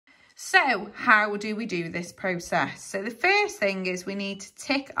So how do we do this process? So the first thing is we need to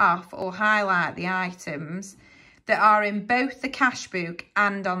tick off or highlight the items that are in both the cash book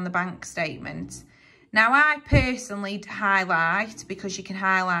and on the bank statement. Now I personally highlight, because you can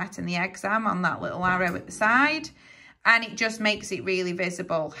highlight in the exam on that little arrow at the side, and it just makes it really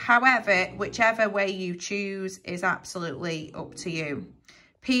visible. However, whichever way you choose is absolutely up to you.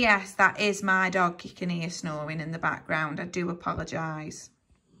 P.S. That is my dog. You can hear snoring in the background. I do apologise.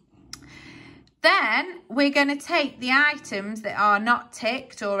 Then we're going to take the items that are not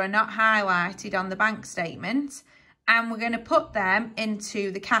ticked or are not highlighted on the bank statement, and we're going to put them into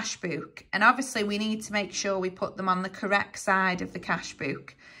the cash book. And obviously we need to make sure we put them on the correct side of the cash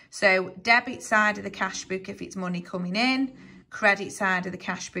book. So debit side of the cash book if it's money coming in, credit side of the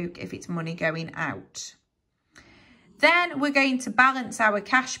cash book if it's money going out. Then we're going to balance our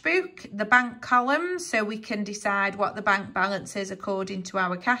cash book, the bank column, so we can decide what the bank balance is according to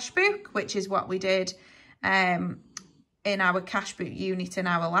our cash book, which is what we did in our cash book unit in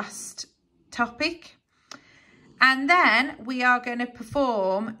our last topic. And then we are going to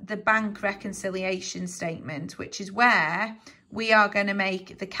perform the bank reconciliation statement, which is where we are going to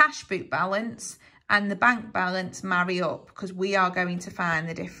make the cash book balance and the bank balance marry up, because we are going to find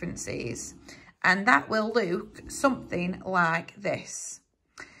the differences. And that will look something like this.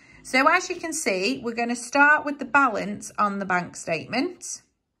 So as you can see, we're going to start with the balance on the bank statement.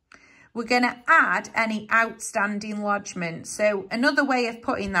 We're going to add any outstanding lodgement. So another way of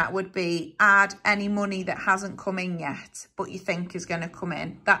putting that would be add any money that hasn't come in yet, but you think is going to come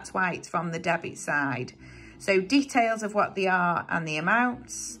in. That's why it's from the debit side. So details of what they are and the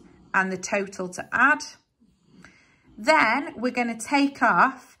amounts and the total to add. Then we're going to take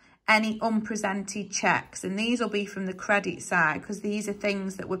off any unpresented checks, and these will be from the credit side, because these are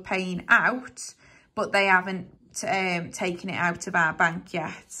things that we're paying out but they haven't taken it out of our bank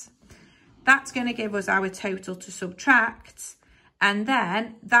yet. That's going to give us our total to subtract, and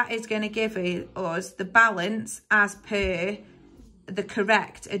then that is going to give us the balance as per the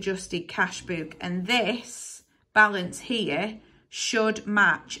correct adjusted cash book, and this balance here should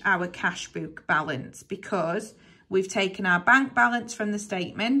match our cash book balance, because we've taken our bank balance from the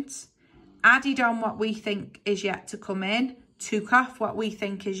statement, added on what we think is yet to come in, took off what we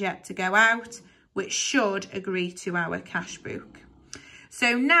think is yet to go out, which should agree to our cash book.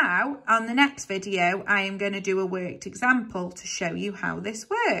 So now, on the next video, I am going to do a worked example to show you how this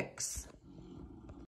works.